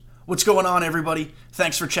What's going on, everybody?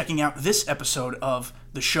 Thanks for checking out this episode of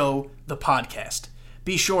The Show, the podcast.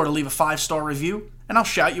 Be sure to leave a 5-star review, and I'll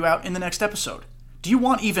shout you out in the next episode. Do you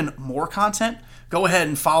want even more content? Go ahead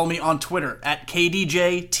and follow me on Twitter at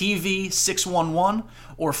KDJTV611,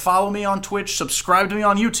 or follow me on Twitch, subscribe to me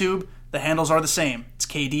on YouTube. The handles are the same. It's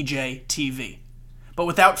KDJTV. But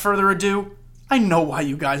without further ado, I know why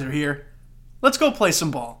you guys are here. Let's go play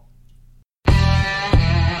some ball.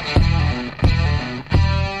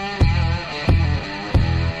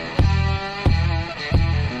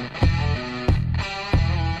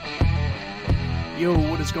 Yo,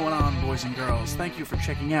 what is going on, boys and girls? Thank you for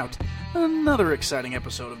checking out another exciting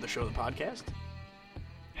episode of The Show, the podcast.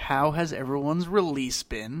 How has everyone's release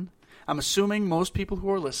been? I'm assuming most people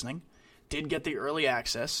who are listening did get the early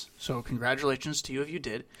access, so congratulations to you if you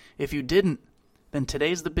did. If you didn't, then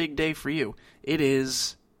today's the big day for you. It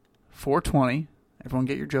is 4:20. Everyone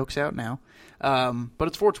get your jokes out now. But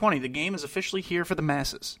it's 4:20. The game is officially here for the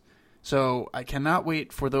masses. So I cannot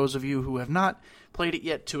wait for those of you who have not played it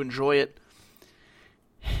yet to enjoy it.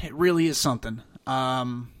 It really is something.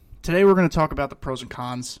 Today we're going to talk about the pros and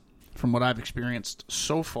cons from what I've experienced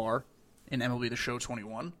so far in MLB The Show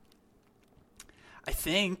 21. I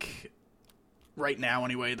think, right now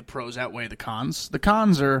anyway, the pros outweigh the cons. The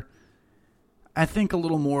cons are, I think, a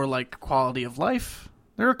little more like quality of life.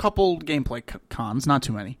 There are a couple gameplay cons, not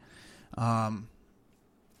too many. But,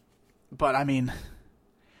 I mean,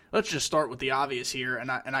 let's just start with the obvious here,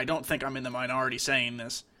 and I don't think I'm in the minority saying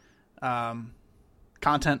this.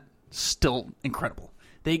 Content, still incredible.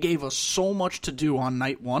 They gave us so much to do on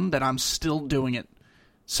night one that I'm still doing it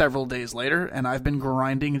several days later, and I've been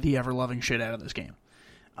grinding the ever-loving shit out of this game.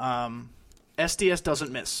 SDS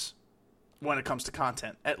doesn't miss when it comes to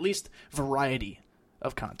content, at least variety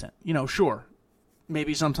of content. You know, sure,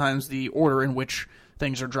 maybe sometimes the order in which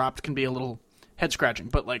things are dropped can be a little head-scratching,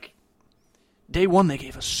 but, like, day one they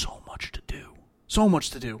gave us so much to do. So much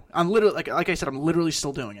to do. I'm literally, like I said, I'm literally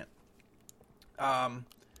still doing it.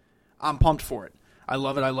 I'm pumped for it. I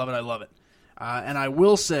love it, I love it, I love it. And I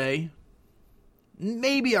will say,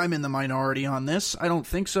 maybe I'm in the minority on this. I don't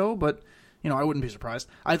think so, but, you know, I wouldn't be surprised.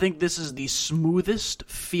 I think this is the smoothest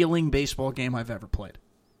feeling baseball game I've ever played.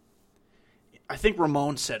 I think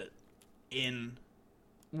Ramon said it in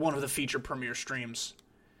one of the feature premiere streams,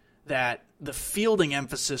 that the fielding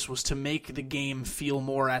emphasis was to make the game feel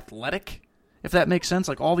more athletic, if that makes sense.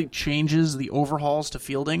 Like, all the changes, the overhauls to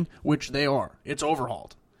fielding, which they are. It's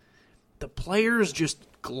overhauled. The players just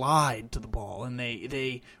glide to the ball, and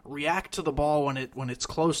they react to the ball when it's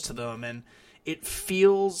close to them, and it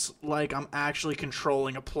feels like I'm actually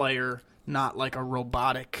controlling a player, not like a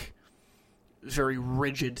robotic, very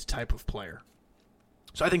rigid type of player.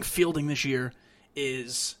 So I think fielding this year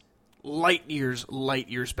is light years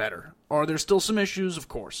better. Are there still some issues? Of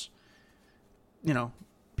course. You know,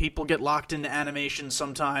 people get locked into animations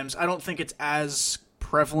sometimes. I don't think it's as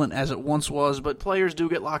prevalent as it once was, but players do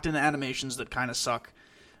get locked into animations that kind of suck.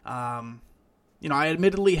 You know, I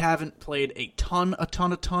admittedly haven't played a ton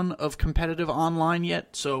of competitive online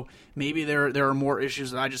yet, so maybe there are more issues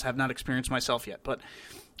that I just have not experienced myself yet. But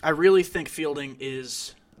I really think fielding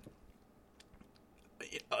is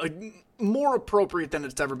more appropriate than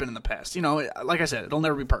it's ever been in the past. You know, like I said, it'll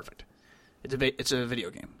never be perfect. It's a video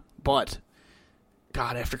game, but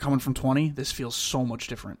God, after coming from 20, this feels so much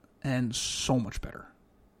different and so much better.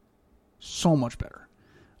 So much better.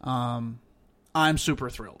 I'm super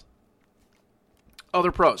thrilled.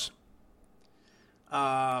 Other pros.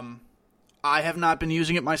 I have not been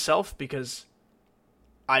using it myself because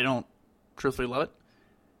I don't truthfully love it.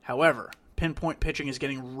 However, pinpoint pitching is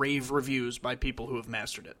getting rave reviews by people who have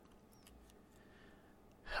mastered it.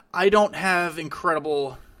 I don't have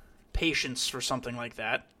incredible patience for something like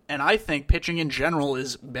that. And I think pitching in general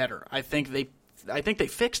is better. I think they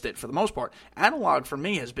fixed it for the most part. Analog for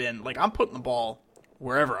me has been, like, I'm putting the ball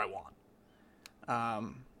wherever I want.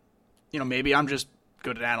 You know, maybe I'm just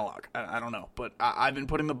good at analog. I don't know. But I've been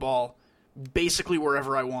putting the ball basically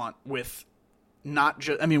wherever I want with not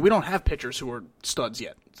just... I mean, we don't have pitchers who are studs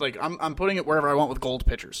yet. It's like, I'm putting it wherever I want with gold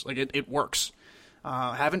pitchers. Like, it works.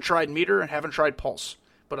 Haven't tried meter and haven't tried pulse.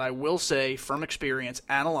 But I will say, from experience,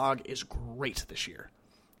 analog is great this year.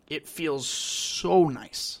 It feels so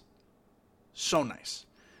nice. So nice.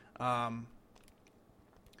 You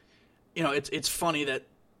know, it's funny that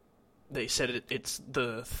they said it's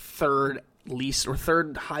the third least or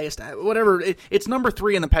third highest, whatever. It's number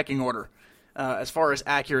 3 in the pecking order as far as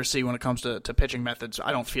accuracy when it comes to pitching methods.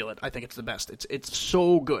 I don't feel it. I think it's the best. It's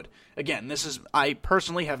so good. Again, I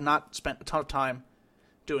personally have not spent a ton of time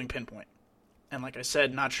doing pinpoint. And like I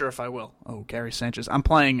said, not sure if I will. Oh, Gary Sanchez. I'm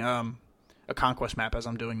playing a a Conquest map as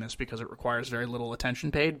I'm doing this because it requires very little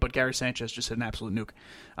attention paid, but Gary Sanchez just hit an absolute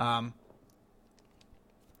nuke.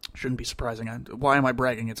 Shouldn't be surprising. Why am I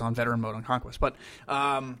bragging? It's on veteran mode on Conquest. But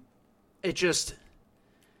it just...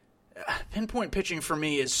 pinpoint pitching for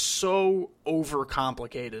me is so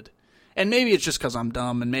overcomplicated. And maybe it's just because I'm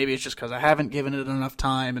dumb, and maybe it's just because I haven't given it enough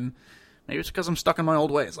time, and maybe it's because I'm stuck in my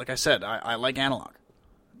old ways. Like I said, I like analog.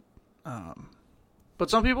 But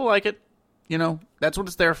some people like it. You know, that's what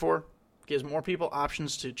it's there for. Gives more people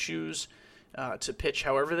options to choose to pitch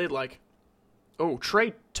however they'd like. Oh,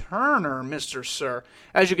 Trey Turner, Mr. Sir.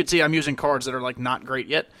 As you can see, I'm using cards that are, like, not great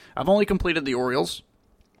yet. I've only completed the Orioles.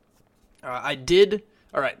 I did...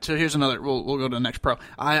 All right, so here's another... We'll go to the next pro.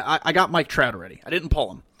 I got Mike Trout already. I didn't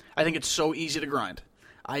pull him. I think it's so easy to grind.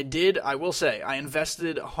 I will say, I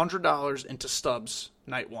invested $100 into Stubbs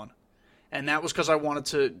night one. And that was because I wanted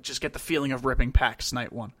to just get the feeling of ripping packs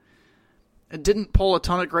night one. I didn't pull a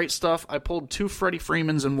ton of great stuff. I pulled 2 Freddie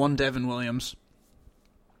Freemans and 1 Devin Williams.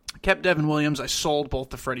 Kept Devin Williams. I sold both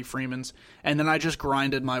the Freddie Freemans. And then I just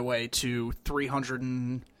grinded my way to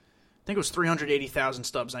 380,000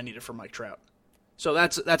 Stubbs I needed for Mike Trout. So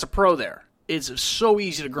that's a pro there. It's so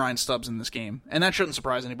easy to grind Stubbs in this game, and that shouldn't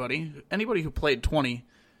surprise anybody. Anybody who played 20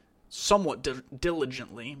 somewhat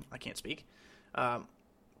diligently, I can't speak,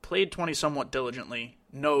 played 20 somewhat diligently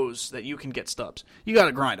knows that you can get Stubbs. You got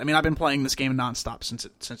to grind. I mean, I've been playing this game nonstop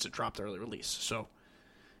since it dropped early release, so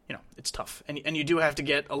you know it's tough. And you do have to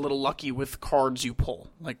get a little lucky with cards you pull.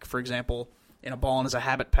 Like for example, in a Ballin' as a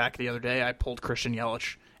Habit pack the other day, I pulled Christian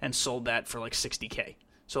Yelich and sold that for like $60K.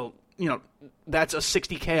 So, you know, that's a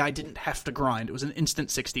 $60K I didn't have to grind. It was an instant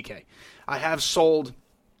 $60K. I have sold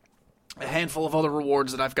a handful of other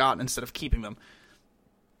rewards that I've gotten instead of keeping them.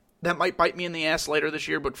 That might bite me in the ass later this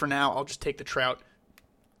year, but for now, I'll just take the Trout.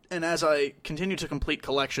 And as I continue to complete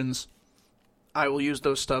collections, I will use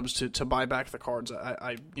those stubs to buy back the cards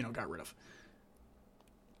I got rid of.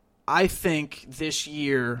 I think this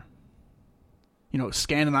year... You know,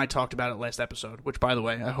 Scan and I talked about it last episode, which, by the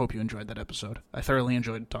way, I hope you enjoyed that episode. I thoroughly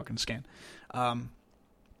enjoyed talking to Scan. I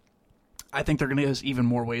think they're going to give us even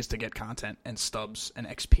more ways to get content and stubs and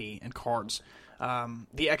XP and cards.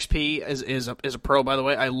 The XP is a pro, by the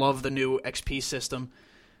way. I love the new XP system.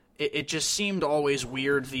 It just seemed always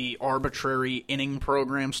weird, the arbitrary inning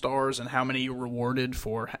program stars and how many you rewarded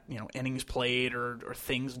for, you know, innings played or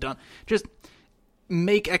things done. Just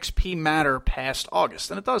make XP matter past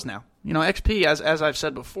August, and it does now. You know, XP, as I've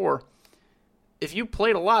said before, if you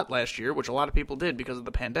played a lot last year, which a lot of people did because of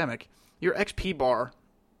the pandemic, your XP bar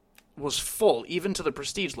was full, even to the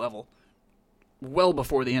prestige level, well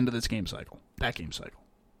before the end of that game cycle.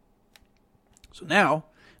 So now,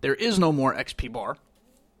 there is no more XP bar,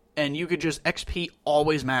 and you could just, XP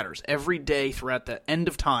always matters. Every day throughout the end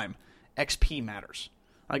of time, XP matters.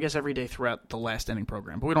 I guess every day throughout the last inning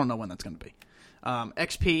program, but we don't know when that's going to be.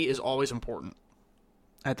 XP is always important.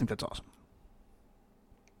 I think that's awesome.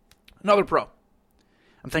 Another pro.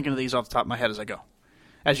 I'm thinking of these off the top of my head as I go.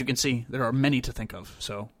 As you can see, there are many to think of,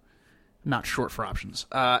 so I'm not short for options.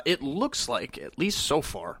 It looks like, at least so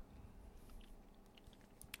far,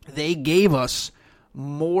 they gave us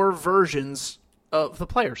more versions of the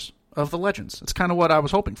players, of the legends. It's kind of what I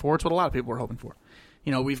was hoping for. It's what a lot of people were hoping for.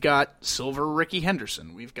 You know, we've got silver Ricky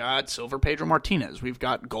Henderson. We've got silver Pedro Martinez. We've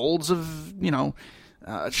got golds of, you know,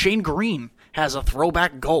 Shane Green has a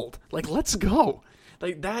throwback gold. Like, let's go.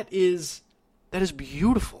 Like, that is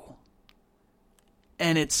beautiful.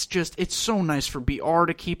 And it's so nice for BR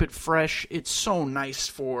to keep it fresh. It's so nice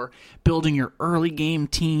for building your early game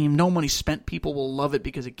team. No money spent people will love it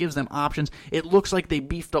because it gives them options. It looks like they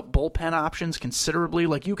beefed up bullpen options considerably.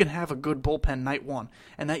 Like, you can have a good bullpen night one,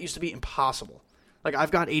 and that used to be impossible. Like,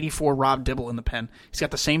 I've got 84 Rob Dibble in the pen. He's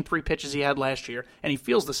got the same 3 pitches he had last year, and he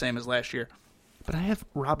feels the same as last year. But I have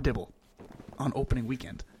Rob Dibble on opening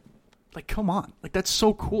weekend. Like, come on. Like, that's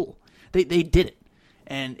so cool. They did it.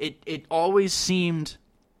 And it always seemed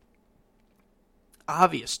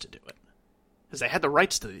obvious to do it. Because they had the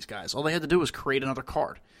rights to these guys. All they had to do was create another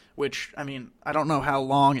card. Which, I mean, I don't know how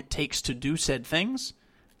long it takes to do said things.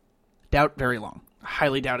 Doubt very long. I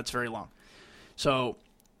highly doubt it's very long. So,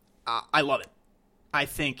 I love it. I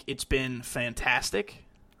think it's been fantastic.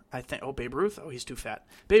 Babe Ruth? Oh, he's too fat.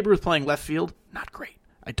 Babe Ruth playing left field? Not great.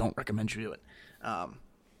 I don't recommend you do it.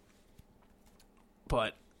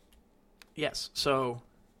 But, yes. So,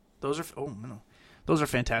 those are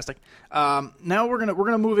fantastic. Now we're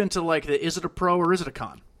gonna move into, like, is it a pro or is it a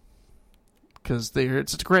con? Because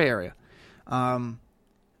it's a gray area.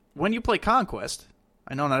 When you play Conquest,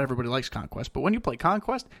 I know not everybody likes Conquest, but when you play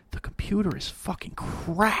Conquest, the computer is fucking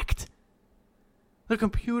cracked. The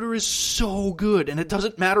computer is so good, and it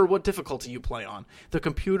doesn't matter what difficulty you play on. The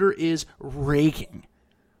computer is raking.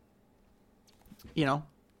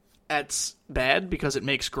 That's bad because it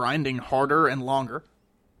makes grinding harder and longer.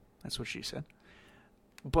 That's what she said.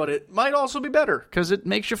 But it might also be better because it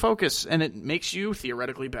makes you focus, and it makes you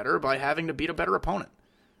theoretically better by having to beat a better opponent.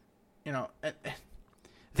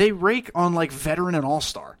 They rake on like veteran and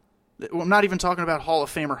all-star. Well, I'm not even talking about Hall of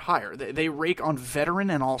Fame or higher. They rake on veteran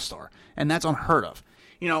and all-star, and that's unheard of.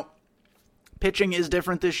 Pitching is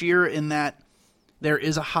different this year in that there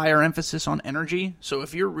is a higher emphasis on energy. So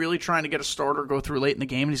if you're really trying to get a starter go through late in the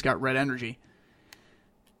game and he's got red energy,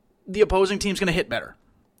 the opposing team's going to hit better.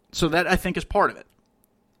 So that, I think, is part of it.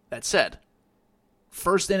 That said,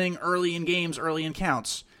 first inning, early in games, early in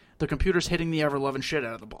counts, the computer's hitting the ever-loving shit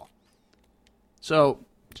out of the ball. So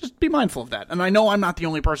just be mindful of that. And I know I'm not the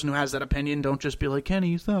only person who has that opinion. Don't just be like, Kenny,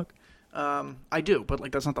 you suck. I do,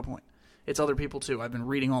 but that's not the point. It's other people too. I've been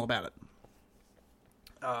reading all about it.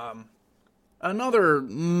 Another,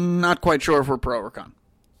 not quite sure if we're pro or con.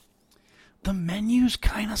 The menus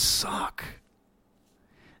kind of suck.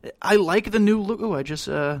 I like the new look. Oh, I just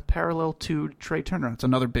parallel to Trey Turner. It's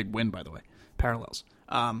another big win, by the way. Parallels.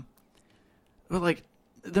 But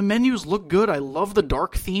the menus look good. I love the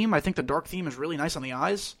dark theme. I think the dark theme is really nice on the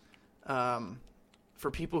eyes.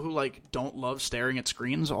 For people who don't love staring at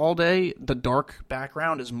screens all day, the dark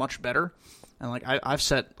background is much better. And I've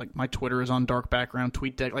set my Twitter is on dark background,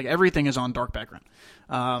 TweetDeck, everything is on dark background.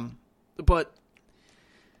 But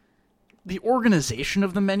the organization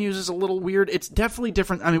of the menus is a little weird. It's definitely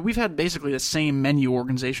different. I mean, we've had basically the same menu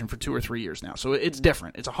organization for 2 or 3 years now, so it's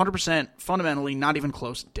different. It's 100% fundamentally not even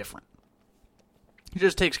close different. It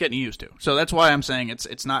just takes getting used to. So that's why I'm saying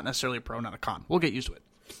it's not necessarily a pro, not a con. We'll get used to it.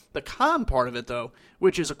 The con part of it, though,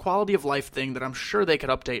 which is a quality of life thing that I'm sure they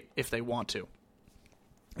could update if they want to,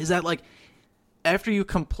 is that after you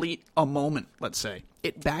complete a moment, let's say,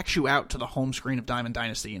 it backs you out to the home screen of Diamond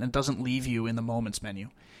Dynasty, and it doesn't leave you in the moments menu.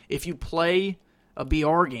 If you play a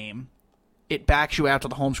BR game, it backs you out to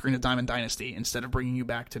the home screen of Diamond Dynasty instead of bringing you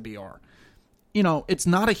back to BR. It's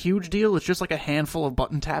not a huge deal. It's just a handful of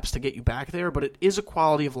button taps to get you back there, but it is a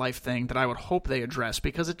quality of life thing that I would hope they address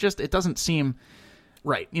because it doesn't seem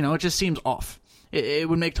right. It just seems off. It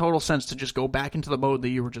would make total sense to just go back into the mode that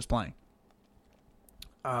you were just playing.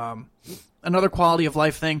 Another quality of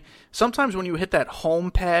life thing, sometimes when you hit that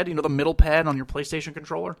home pad, the middle pad on your PlayStation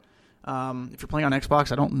controller, if you're playing on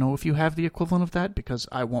Xbox, I don't know if you have the equivalent of that because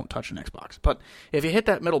I won't touch an Xbox. But if you hit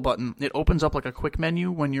that middle button, it opens up a quick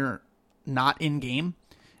menu when you're not in-game,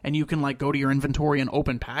 and you can go to your inventory and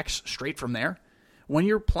open packs straight from there. When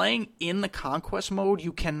you're playing in the Conquest mode,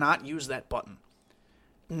 you cannot use that button.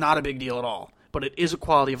 Not a big deal at all. But it is a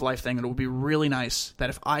quality of life thing, and it would be really nice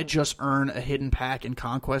that if I just earn a hidden pack in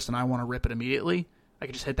Conquest and I want to rip it immediately, I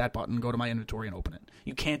can just hit that button, go to my inventory, and open it.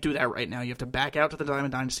 You can't do that right now. You have to back out to the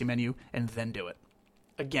Diamond Dynasty menu and then do it.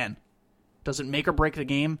 Again, does it make or break the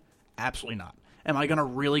game? Absolutely not. Am I going to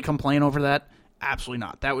really complain over that? Absolutely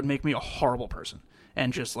not. That would make me a horrible person.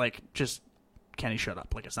 And just Kenny, shut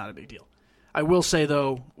up. It's not a big deal. I will say,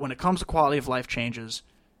 though, when it comes to quality of life changes,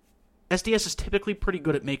 SDS is typically pretty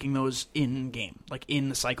good at making those in-game, in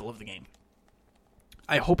the cycle of the game.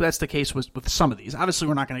 I hope that's the case with some of these. Obviously,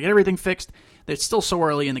 we're not going to get everything fixed. It's still so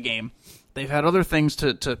early in the game. They've had other things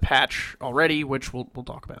to patch already, which we'll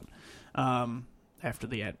talk about after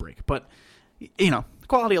the ad break. But,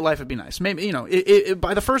 quality of life would be nice. Maybe,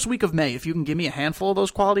 by the first week of May, if you can give me a handful of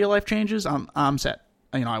those quality of life changes, I'm set.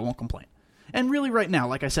 I won't complain. And really right now,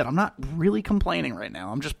 like I said, I'm not really complaining right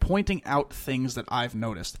now. I'm just pointing out things that I've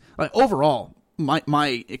noticed. Overall,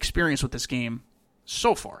 my experience with this game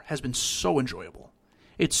so far has been so enjoyable.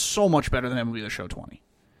 It's so much better than MLB The Show 20.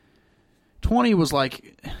 20 was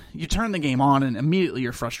you turn the game on and immediately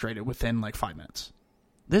you're frustrated within 5 minutes.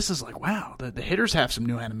 This is wow, the hitters have some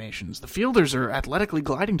new animations. The fielders are athletically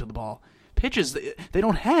gliding to the ball. Pitches, they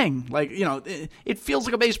don't hang. It feels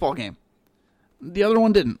like a baseball game. The other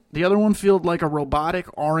one didn't. The other one felt like a robotic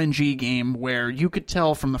RNG game where you could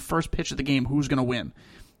tell from the first pitch of the game who's going to win.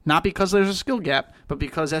 Not because there's a skill gap, but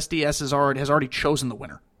because SDS has already chosen the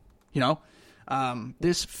winner.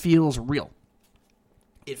 This feels real.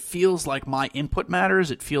 It feels like my input matters.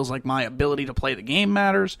 It feels like my ability to play the game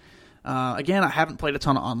matters. Again, I haven't played a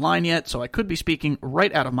ton of online yet, so I could be speaking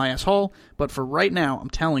right out of my asshole, but for right now, I'm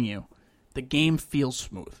telling you, the game feels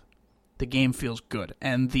smooth. The game feels good.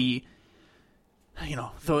 And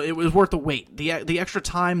though it was worth the wait. The extra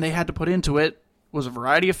time they had to put into it was a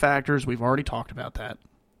variety of factors. We've already talked about that.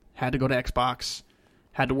 Had to go to Xbox.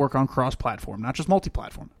 Had to work on cross-platform, not just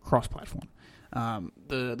multi-platform, cross-platform.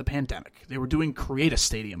 The pandemic. They were doing Create a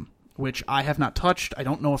Stadium which I have not touched. I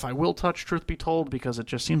don't know if I will touch, truth be told, because it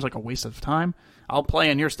just seems like a waste of time. I'll play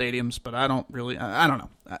in your stadiums, but I don't know.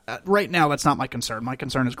 Right now, that's not my concern. My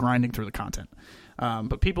concern is grinding through the content.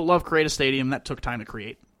 But people love Create a Stadium. That took time to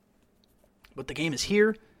create. But the game is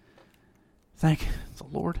here. Thank the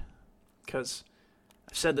Lord. Because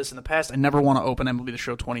I've said this in the past, I never want to open MLB The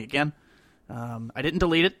Show 20 again. I didn't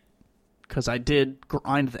delete it, because I did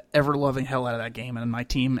grind the ever-loving hell out of that game, and my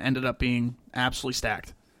team ended up being absolutely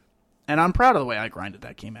stacked. And I'm proud of the way I grinded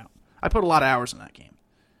that game out. I put a lot of hours in that game.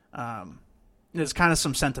 There's kind of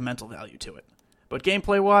some sentimental value to it. But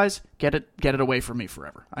gameplay-wise, get it away from me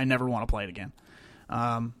forever. I never want to play it again.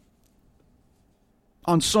 On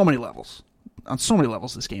so many levels. On so many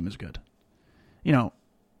levels, this game is good. You know,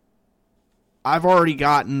 I've already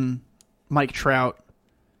gotten Mike Trout,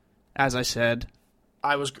 as I said.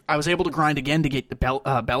 I was able to grind again to get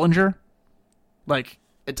the Bellinger. Like,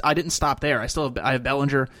 I didn't stop there. I have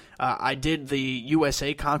Bellinger. I did the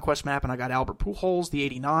USA Conquest map, and I got Albert Pujols, the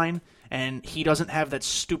 89, and he doesn't have that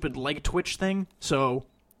stupid leg twitch thing, so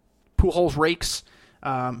Pujols rakes.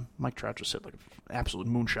 Mike Trout just hit like an absolute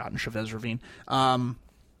moonshot in Chavez Ravine.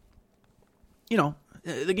 You know,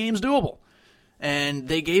 the game's doable. And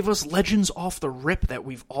they gave us legends off the rip that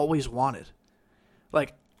we've always wanted.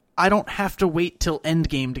 Like, I don't have to wait till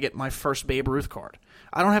Endgame to get my first Babe Ruth card.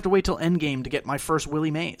 I don't have to wait till Endgame to get my first Willie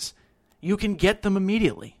Mays. You can get them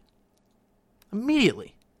immediately.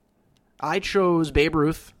 Immediately. I chose Babe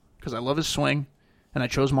Ruth because I love his swing, and I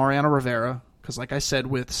chose Mariano Rivera because, like I said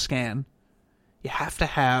with Scan, you have to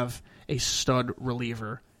have a stud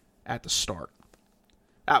reliever at the start.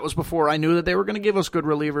 That was before I knew that they were going to give us good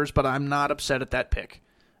relievers, but I'm not upset at that pick.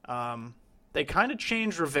 They kind of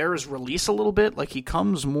changed Rivera's release a little bit. Like, he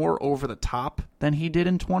comes more over the top than he did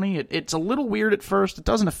in 20. It's a little weird at first. It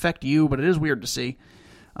doesn't affect you, but it is weird to see.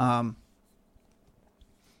 But,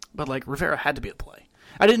 like, Rivera had to be a play.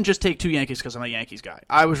 I didn't just take two Yankees because I'm a Yankees guy.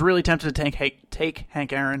 I was really tempted to take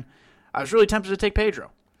Hank Aaron. I was really tempted to take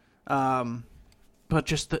Pedro. But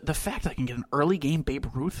just the fact that I can get an early game Babe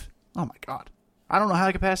Ruth, oh my God. I don't know how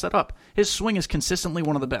I could pass that up. His swing is consistently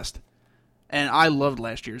one of the best. And I loved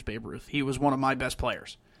last year's Babe Ruth. He was one of my best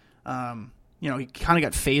players. You know, he kind of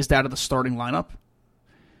got phased out of the starting lineup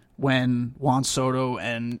when Juan Soto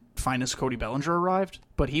and finest Cody Bellinger arrived.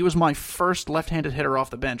 But he was my first left-handed hitter off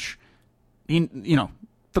the bench,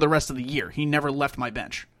 for the rest of the year. He never left my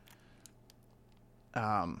bench. So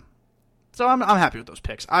I'm happy with those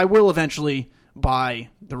picks. I will eventually buy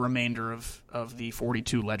the remainder of the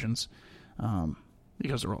 42 Legends.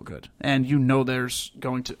 Because they're all good. And you know there's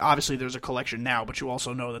a collection now, but you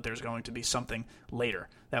also know that there's going to be something later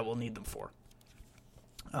that we'll need them for.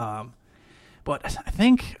 But I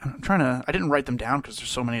think, I didn't write them down because there's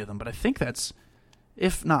so many of them, but I think that's,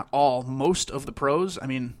 if not all, most of the pros. I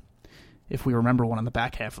mean, if we remember one on the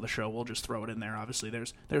back half of the show, we'll just throw it in there. Obviously,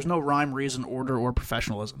 there's no rhyme, reason, order, or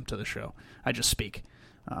professionalism to the show. I just speak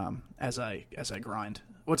as I grind.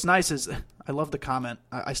 What's nice is I love the comment.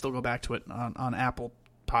 I still go back to it on Apple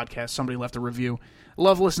Podcasts. Somebody left a review.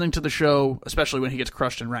 Love listening to the show, especially when he gets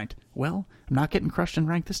crushed in ranked. Well, I'm not getting crushed in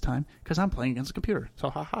ranked this time because I'm playing against a computer.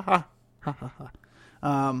 So ha ha ha ha ha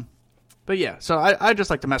ha. But yeah, so I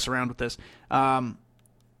just like to mess around with this.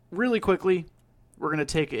 Really quickly, we're gonna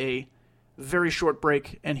take a very short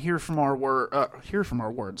break and hear from our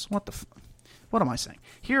words. What am I saying?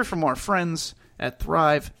 Hear from our friends at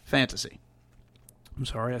Thrive Fantasy. I'm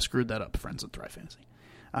sorry, I screwed that up, friends at Thrive Fantasy.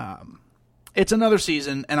 It's another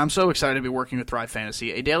season, and I'm so excited to be working with Thrive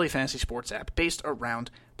Fantasy, a daily fantasy sports app based around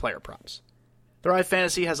player props. Thrive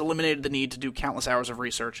Fantasy has eliminated the need to do countless hours of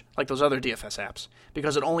research, like those other DFS apps,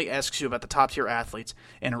 because it only asks you about the top-tier athletes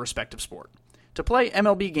in a respective sport. To play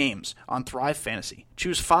MLB games on Thrive Fantasy,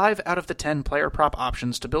 choose 5 out of the 10 player prop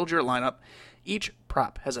options to build your lineup. Each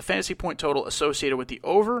prop has a fantasy point total associated with the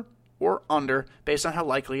over or under based on how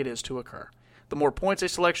likely it is to occur. The more points a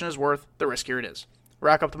selection is worth, the riskier it is.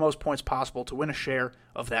 Rack up the most points possible to win a share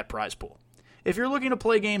of that prize pool. If you're looking to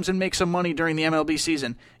play games and make some money during the MLB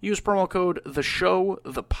season, use promo code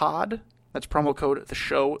THESHOWTHEPOD. That's promo code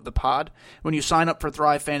THESHOWTHEPOD when you sign up for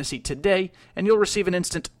Thrive Fantasy today, and you'll receive an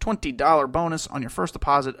instant $20 bonus on your first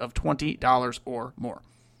deposit of $20 or more.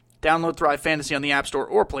 Download Thrive Fantasy on the App Store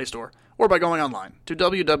or Play Store, or by going online to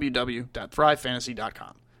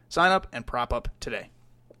www.thrivefantasy.com. Sign up and prop up today.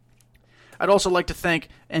 I'd also like to thank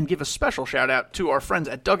and give a special shout-out to our friends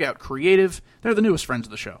at Dugout Creative. They're the newest friends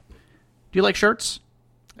of the show. Do you like shirts?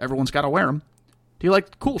 Everyone's got to wear them. Do you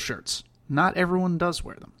like cool shirts? Not everyone does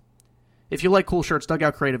wear them. If you like cool shirts,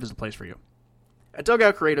 Dugout Creative is the place for you. At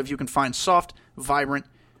Dugout Creative, you can find soft, vibrant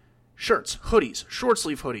shirts, hoodies,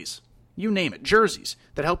 short-sleeve hoodies, you name it, jerseys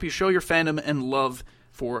that help you show your fandom and love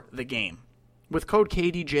for the game. With code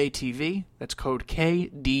KDJTV, that's code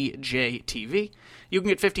KDJTV, you can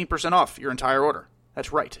get 15% off your entire order.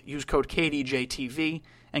 That's right, use code KDJTV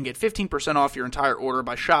and get 15% off your entire order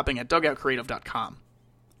by shopping at dugoutcreative.com.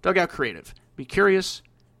 Dugout Creative. Be curious,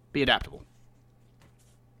 be adaptable.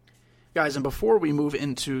 Guys, and before we move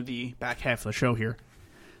into the back half of the show here,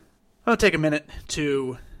 I'll take a minute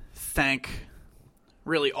to thank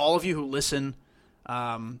really all of you who listen,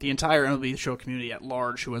 the entire MLB The Show community at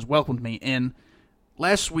large who has welcomed me in.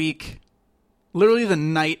 Last week, literally the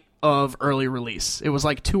night of early release, it was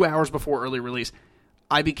like 2 hours before early release,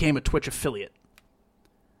 I became a Twitch affiliate.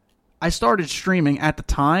 I started streaming at the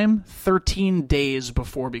time 13 days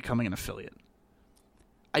before becoming an affiliate.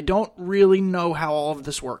 I don't really know how all of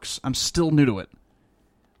this works. I'm still new to it.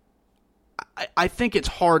 I think it's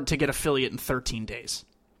hard to get affiliate in 13 days.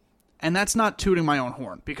 And that's not tooting my own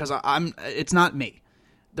horn, because it's not me.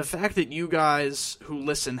 The fact that you guys who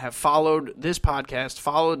listen have followed this podcast,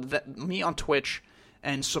 followed me on Twitch,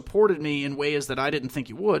 and supported me in ways that I didn't think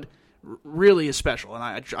you would, really is special.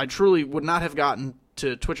 And I truly would not have gotten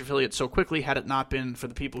to Twitch affiliate so quickly had it not been for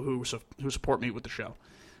the people who support me with the show.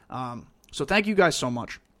 So thank you guys so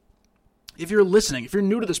much. If you're listening, if you're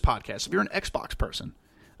new to this podcast, if you're an Xbox person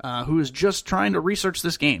who is just trying to research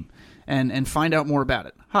this game and find out more about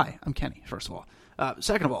it, hi, I'm Kenny, first of all.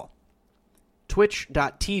 Second of all,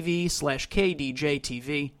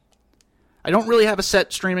 twitch.tv/KDJTV. I don't really have a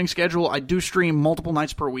set streaming schedule. I do stream multiple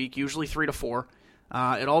nights per week, usually 3 to 4.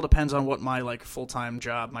 It all depends on what my full-time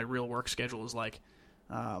job, my real work schedule is like.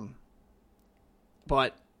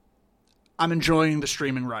 But I'm enjoying the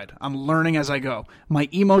streaming ride. I'm learning as I go. My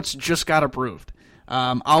emotes just got approved.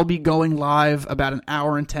 I'll be going live about an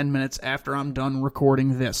hour and 10 minutes after I'm done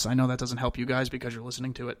recording this. I know that doesn't help you guys because you're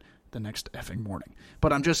listening to it the next effing morning.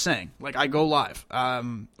 But I'm just saying, I go live.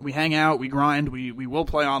 We hang out, we grind, we will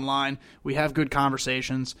play online, we have good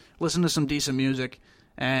conversations, listen to some decent music,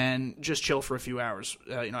 and just chill for a few hours,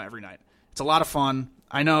 every night. It's a lot of fun.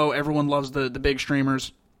 I know everyone loves the big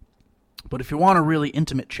streamers, but if you want a really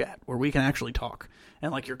intimate chat where we can actually talk,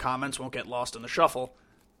 and your comments won't get lost in the shuffle,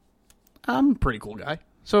 I'm a pretty cool guy.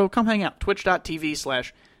 So come hang out.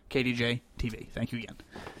 Twitch.tv/KDJTV. Thank you again.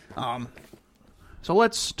 So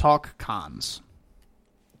let's talk cons.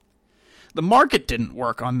 The market didn't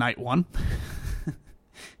work on night 1.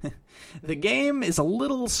 The game is a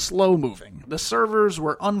little slow-moving. The servers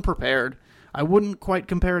were unprepared. I wouldn't quite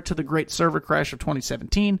compare it to the great server crash of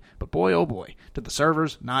 2017, but boy, oh boy, did the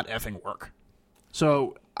servers not effing work.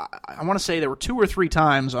 So I want to say there were 2 or 3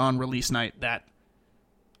 times on release night that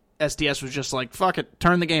SDS was just like, fuck it,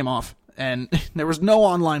 turn the game off. And there was no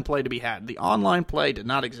online play to be had. The online play did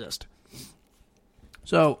not exist.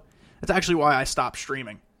 So that's actually why I stopped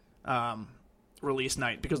streaming release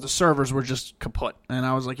night, because the servers were just kaput. And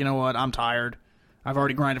I was like, you know what, I'm tired. I've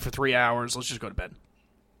already grinded for 3 hours. Let's just go to bed.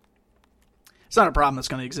 It's not a problem that's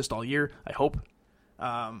going to exist all year, I hope.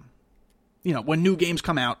 When new games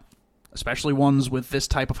come out, especially ones with this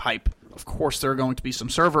type of hype, of course there are going to be some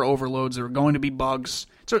server overloads. There are going to be bugs.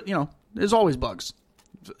 So, there's always bugs.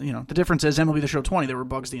 The difference is MLB The Show 20, there were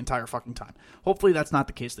bugs the entire fucking time. Hopefully that's not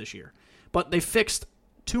the case this year. But they fixed,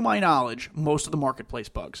 to my knowledge, most of the marketplace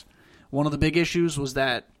bugs. One of the big issues was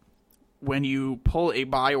that when you pull a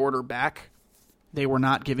buy order back, they were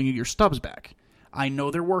not giving you your stubs back. I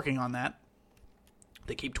know they're working on that.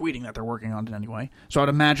 They keep tweeting that they're working on it anyway. So I'd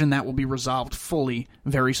imagine that will be resolved fully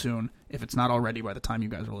very soon, if it's not already by the time you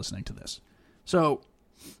guys are listening to this. So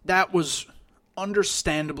that was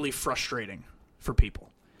understandably frustrating for people.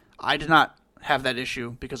 I did not have that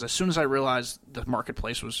issue because as soon as I realized the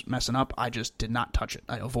marketplace was messing up, I just did not touch it.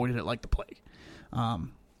 I avoided it like the plague.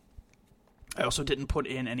 I also didn't put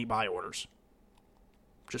in any buy orders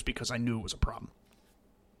just because I knew it was a problem.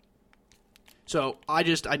 So I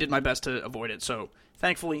did my best to avoid it. So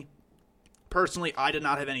thankfully, personally, I did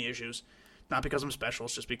not have any issues. Not because I'm special,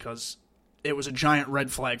 it's just because it was a giant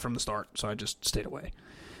red flag from the start, so I just stayed away.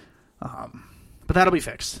 But that'll be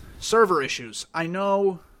fixed. Server issues. I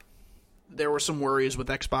know there were some worries with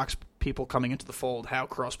Xbox people coming into the fold, how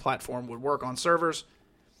cross-platform would work on servers.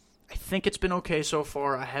 I think it's been okay so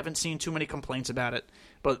far. I haven't seen too many complaints about it,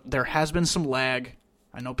 but there has been some lag.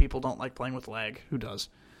 I know people don't like playing with lag. Who does?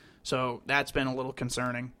 So that's been a little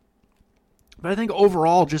concerning. But I think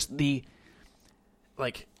overall, just the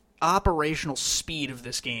operational speed of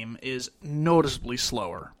this game is noticeably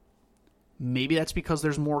slower. Maybe that's because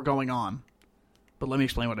there's more going on. But let me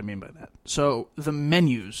explain what I mean by that. So the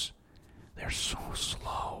menus, they're so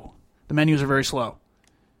slow. The menus are very slow.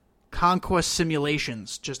 Conquest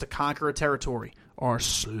simulations, just to conquer a territory, are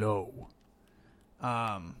slow.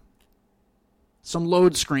 Some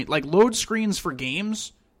load screens for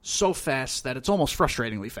games, so fast that it's almost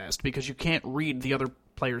frustratingly fast because you can't read the other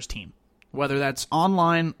player's team. Whether that's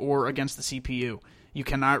online or against the CPU, you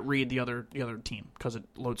cannot read the other team because it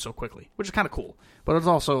loads so quickly, which is kind of cool. But it's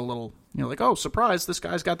also a little, like, oh, surprise, this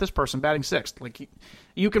guy's got this person batting sixth. Like,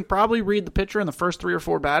 you can probably read the pitcher in the first 3 or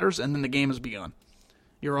 4 batters, and then the game has begun.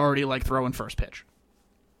 You're already, like, throwing first pitch.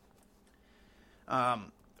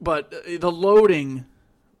 But the loading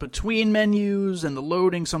between menus and the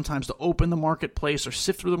loading sometimes to open the marketplace or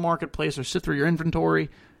sift through the marketplace or sift through your inventory,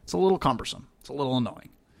 it's a little cumbersome. It's a little annoying.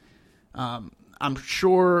 I'm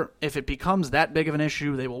sure if it becomes that big of an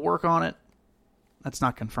issue, they will work on it. That's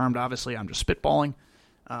not confirmed, obviously. I'm just spitballing.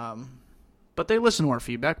 But they listen to our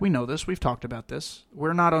feedback. We know this. We've talked about this.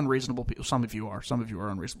 We're not unreasonable people. Some of you are. Some of you are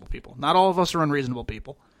unreasonable people. Not all of us are unreasonable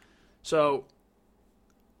people. So,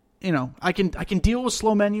 I can deal with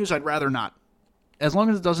slow menus. I'd rather not. As long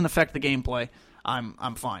as it doesn't affect the gameplay,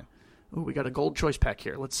 I'm fine. Ooh, we got a gold choice pack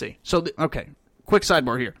here. Let's see. So, okay, quick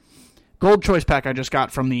sidebar here. Gold choice pack I just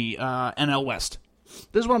got from the NL West.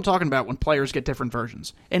 This is what I'm talking about when players get different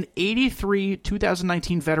versions. An 83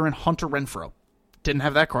 2019 veteran Hunter Renfroe. Didn't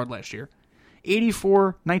have that card last year. 84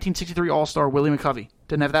 1963 All-Star Willie McCovey.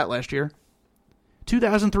 Didn't have that last year.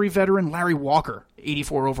 2003 veteran Larry Walker.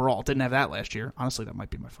 84 overall. Didn't have that last year. Honestly, that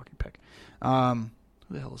might be my fucking pick. Who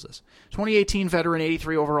the hell is this? 2018 veteran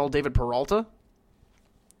 83 overall David Peralta.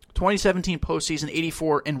 2017 postseason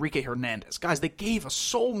 84 Enrique Hernandez. Guys, they gave us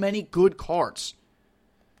so many good cards.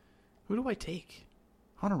 Who do I take?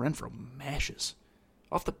 Hunter Renfroe mashes.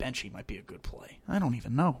 Off the bench, he might be a good play. I don't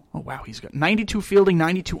even know. Oh, wow, he's got 92 fielding,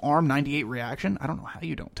 92 arm, 98 reaction. I don't know how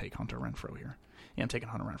you don't take Hunter Renfroe here. Yeah, I'm taking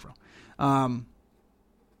Hunter Renfroe.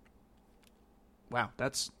 Wow,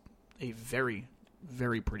 that's a very,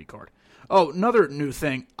 very pretty card. Oh, another new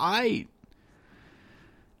thing. I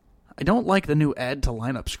don't like the new add to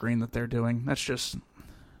lineup screen that they're doing. That's just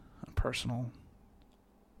a personal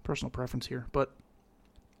preference here. But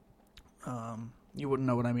you wouldn't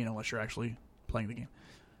know what I mean unless you're actually playing the game.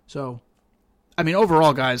 So,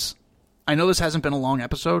 overall, guys, I know this hasn't been a long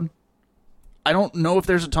episode. I don't know if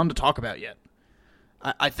there's a ton to talk about yet.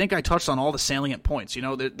 I think I touched on all the salient points.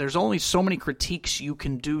 There's only so many critiques you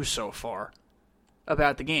can do so far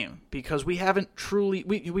about the game because we haven't truly...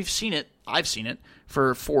 We've seen it. I've seen it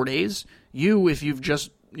for 4 days. You, if you've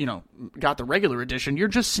just, got the regular edition, you're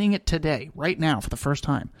just seeing it today, right now, for the first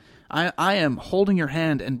time. I am holding your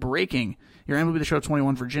hand and breaking your MLB The Show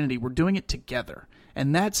 21 virginity. We're doing it together.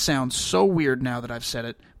 And that sounds so weird now that I've said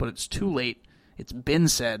it, but it's too late. It's been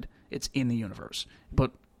said. It's in the universe.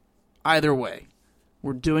 But either way,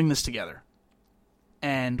 we're doing this together.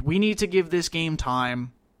 And we need to give this game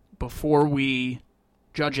time before we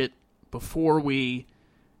judge it, before we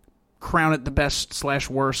crown it the best /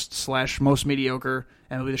 worst / most mediocre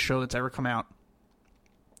MLB The Show that's ever come out.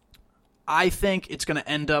 I think it's going to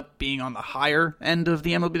end up being on the higher end of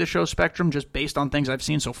the MLB The Show spectrum just based on things I've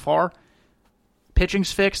seen so far.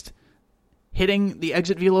 Pitching's fixed. Hitting, the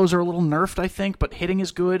exit velos are a little nerfed, I think, but hitting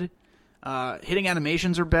is good. Hitting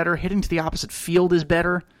animations are better. Hitting to the opposite field is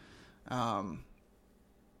better.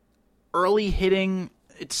 Early hitting,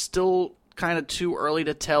 it's still kind of too early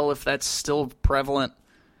to tell if that's still prevalent.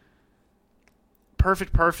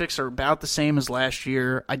 Perfects are about the same as last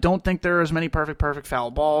year. I don't think there are as many perfect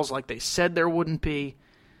foul balls like they said there wouldn't be.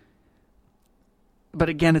 But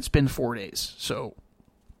again, it's been 4 days, so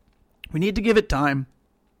we need to give it time.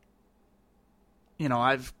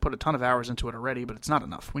 I've put a ton of hours into it already, but it's not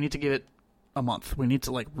enough. We need to give it a month. We need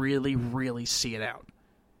to really, really see it out.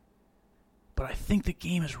 But I think the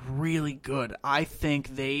game is really good. I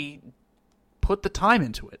think they put the time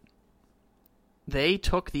into it. They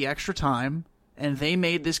took the extra time, and they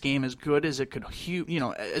made this game as good as it could,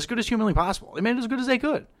 as good as humanly possible. They made it as good as they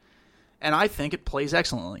could. And I think it plays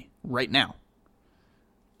excellently right now.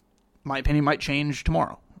 My opinion might change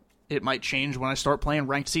tomorrow. It might change when I start playing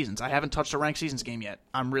ranked seasons. I haven't touched a ranked seasons game yet.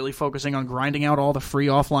 I'm really focusing on grinding out all the free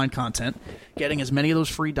offline content, getting as many of those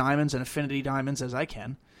free diamonds and affinity diamonds as I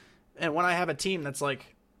can. And when I have a team that's,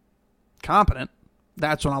 competent,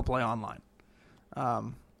 that's when I'll play online.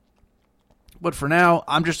 But for now,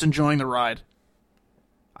 I'm just enjoying the ride.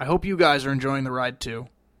 I hope you guys are enjoying the ride, too.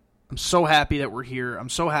 I'm so happy that we're here. I'm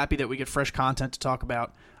so happy that we get fresh content to talk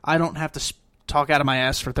about. I don't have to talk out of my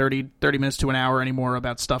ass for 30 minutes to an hour anymore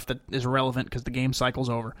about stuff that is relevant because the game cycle's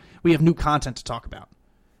over. We have new content to talk about.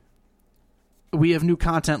 We have new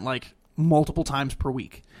content multiple times per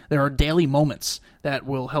week. There are daily moments that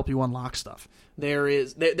will help you unlock stuff.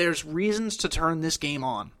 There's reasons to turn this game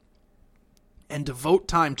on and devote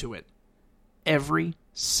time to it every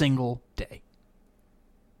single day.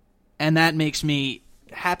 And that makes me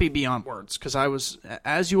happy beyond words, because I was,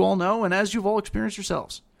 as you all know, and as you've all experienced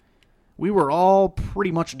yourselves, we were all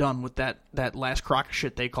pretty much done with that last crock of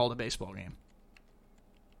shit they called a baseball game.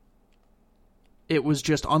 It was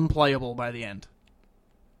just unplayable by the end.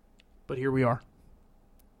 But here we are.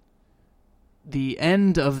 The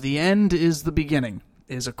end of the end is the beginning,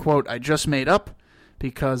 is a quote I just made up,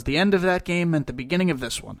 because the end of that game meant the beginning of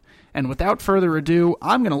this one. And without further ado,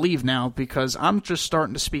 I'm going to leave now, because I'm just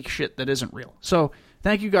starting to speak shit that isn't real. So,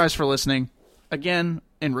 thank you guys for listening. Again,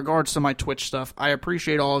 in regards to my Twitch stuff, I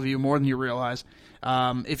appreciate all of you more than you realize.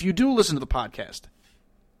 If you do listen to the podcast,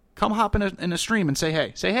 come hop in a stream and say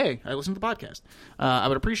hey. Say, hey, I listened to the podcast. I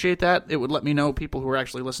would appreciate that. It would let me know people who are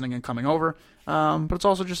actually listening and coming over. But it's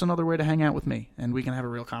also just another way to hang out with me, and we can have a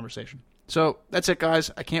real conversation. So, that's it, guys.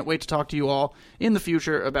 I can't wait to talk to you all in the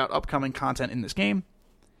future about upcoming content in this game.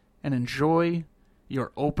 And enjoy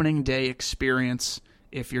your opening day experience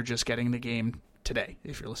if you're just getting the game today,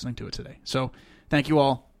 if you're listening to it today. So, thank you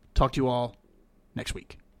all. Talk to you all next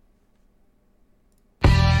week.